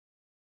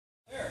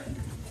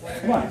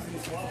Come on.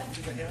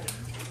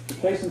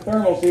 Play some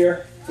thermals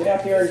here. Get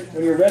out there.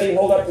 When you're ready,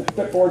 hold up the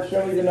clipboard.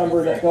 Show me the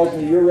number that tells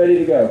me you're ready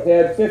to go.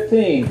 Head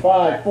 15,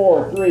 5,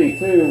 4, 3,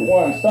 2,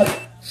 1. Start.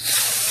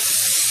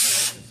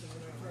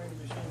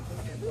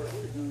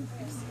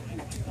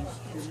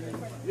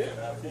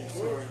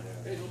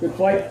 Good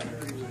flight.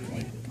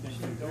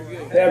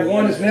 Pad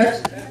 1 is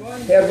next.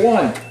 Pad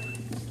 1.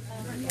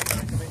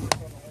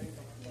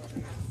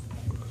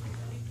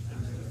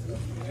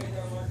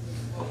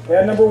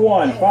 Pad number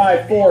 1.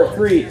 5, 4,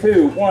 3,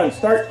 2, 1.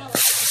 Start.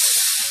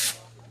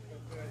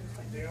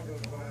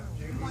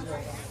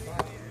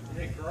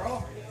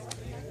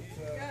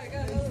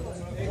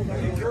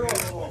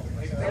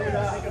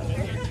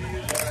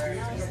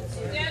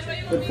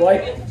 Good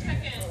flight.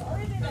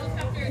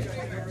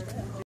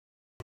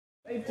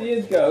 Safety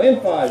is go. In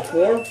 5,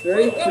 4,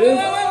 3, 2.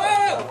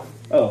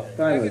 Oh,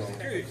 timers.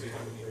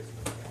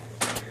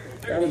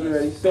 Timers are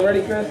ready. Still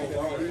ready, Chris?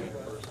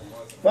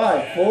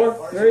 5,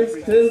 4,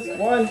 3, 2,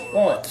 1,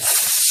 launch.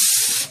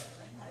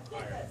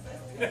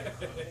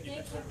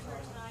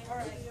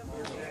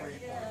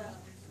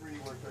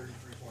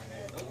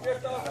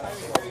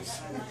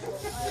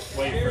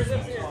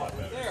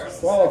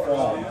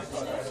 Qualified.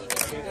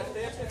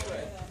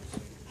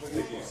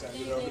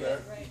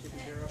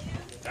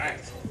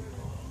 Thanks.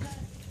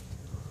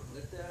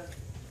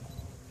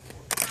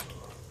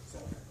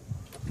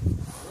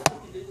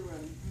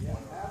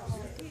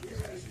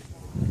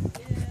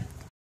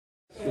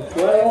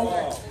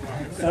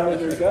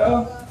 Timers go.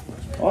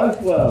 On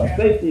 12.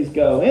 Safeties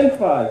go. In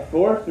 5,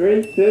 4,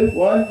 3, 2,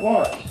 1,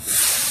 launch.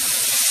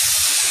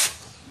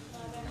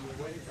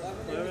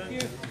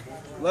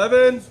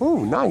 11.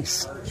 Ooh,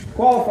 nice.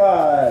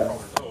 Qualified.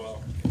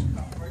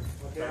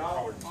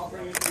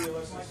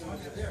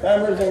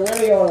 Timers are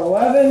ready on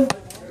 11.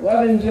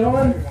 11's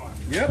on.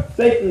 Yep.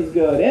 Safety's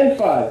good. In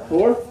 5,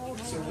 4.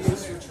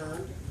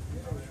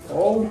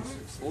 Hold.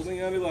 Holding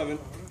at 11.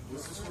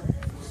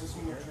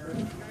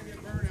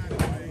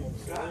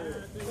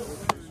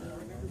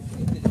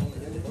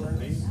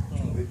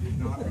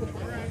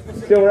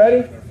 Still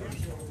ready?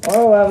 On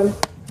 11.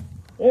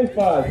 In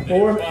 5,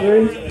 4,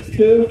 3,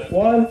 2,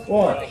 1,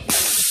 launch.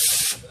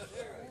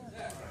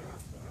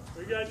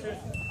 We got you.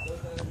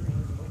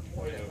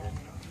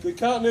 Good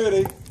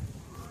continuity.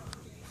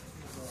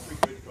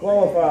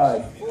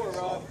 Qualified.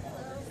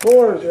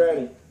 4 is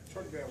ready.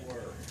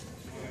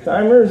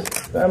 Timers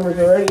are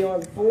ready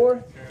on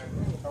 4.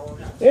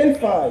 In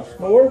 5,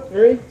 4,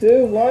 3,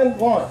 2, 1,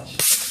 launch.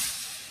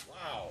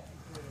 Wow.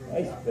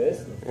 Nice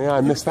fist. Yeah,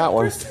 I missed that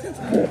one.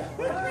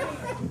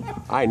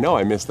 I know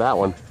I missed that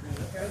one.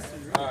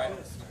 All right.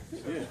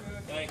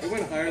 It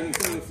went higher than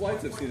some of the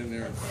flights I've seen in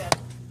there.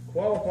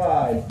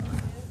 Qualified.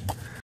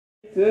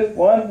 2,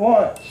 1,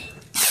 launch.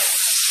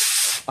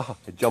 Oh,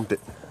 I jumped it.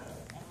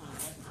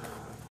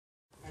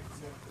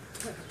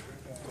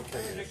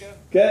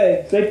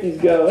 Okay, safeties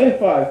go. In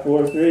 5,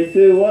 4, 3,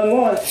 2, 1,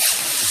 launch.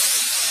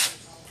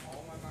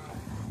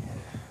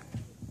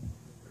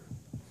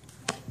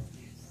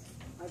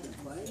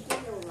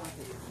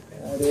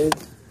 That is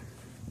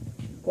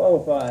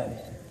qualified.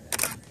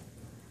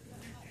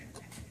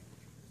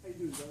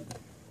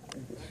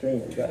 The stream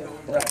got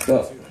wrapped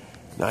up.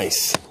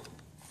 Nice.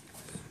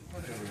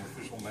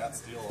 Official Matt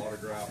Steele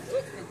autograph.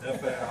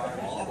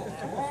 FAI model.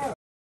 Come on.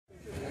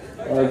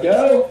 There we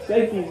go.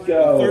 Safeties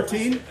go.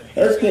 13.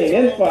 13.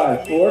 In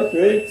 5, 4,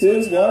 3,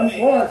 2, 1,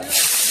 launch.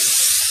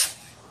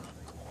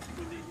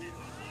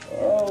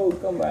 Oh,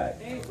 come back.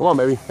 Come on,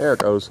 baby. There it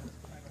goes.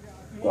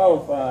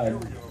 Qualified.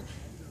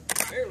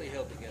 Barely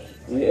held together.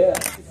 Yeah.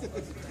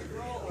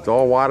 It's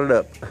all wadded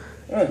up.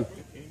 Huh.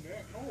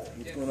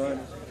 What's going on?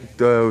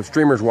 The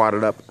streamer's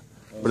wadded up.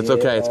 But it's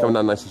okay. It's coming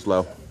down nice and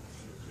slow.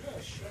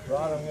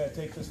 Rod, I'm going to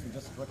take this for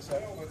just a quick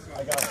sec.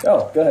 I got it.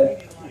 Oh, go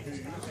ahead.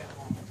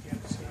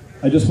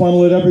 I just want to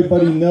let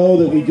everybody know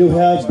that we do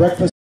have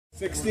breakfast.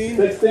 16.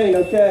 16,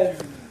 okay.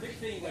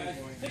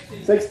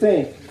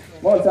 16.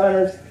 Come on,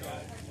 timers.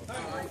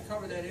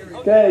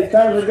 Okay,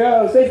 timers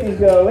go. Safeties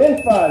go.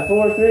 In 5,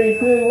 4, 3,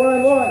 2,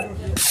 1,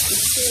 launch.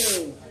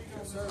 16.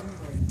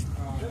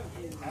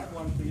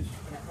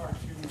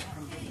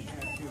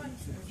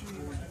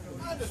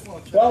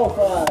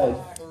 Qualified.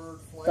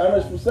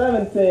 Timers for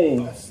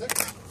 17.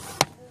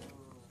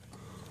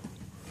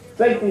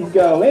 Safeties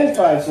go. In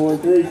 5, 4,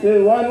 3,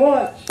 2, 1,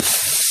 launch.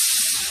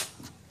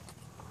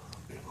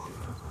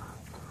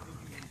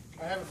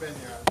 I haven't been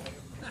yet.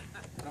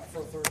 Not for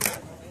a third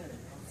time.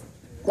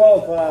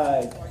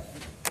 Qualified.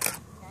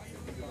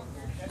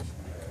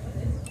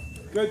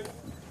 Good.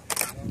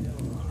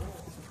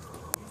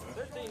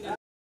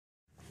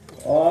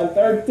 On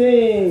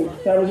 13,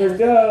 timers are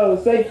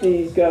go,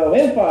 safeties go.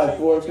 In 5,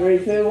 4,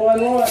 3, 2,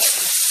 1, launch.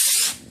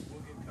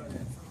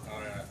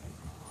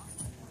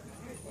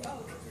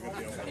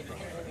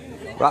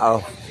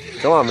 Uh-oh.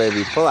 Come on,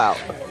 baby. Pull out.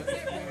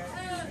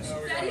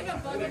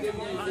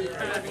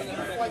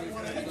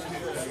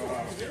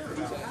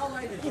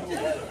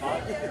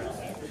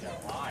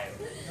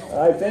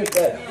 I think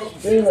that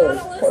streamer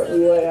is partly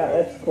way out.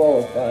 That's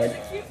qualified.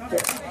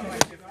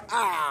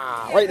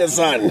 Ah! Right in the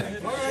sun.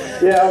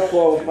 Yeah, I'll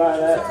qualify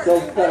that. Still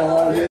kind of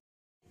long here.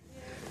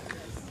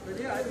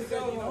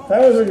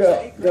 Timers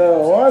are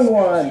go. On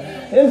 1.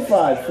 In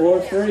 5,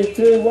 4, 3,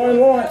 2, 1,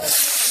 launch.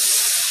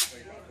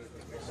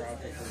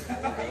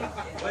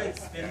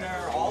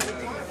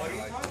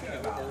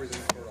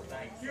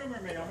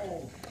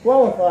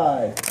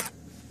 Qualified.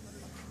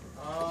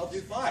 I'll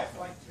do 5.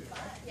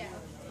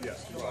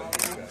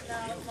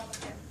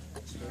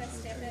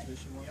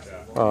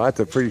 Oh, that's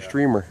a pretty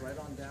streamer.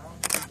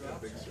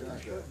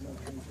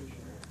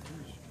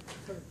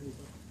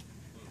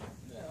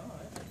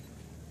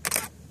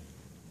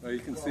 Oh, you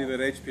can see that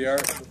HPR.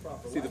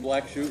 See the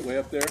black chute way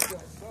up there?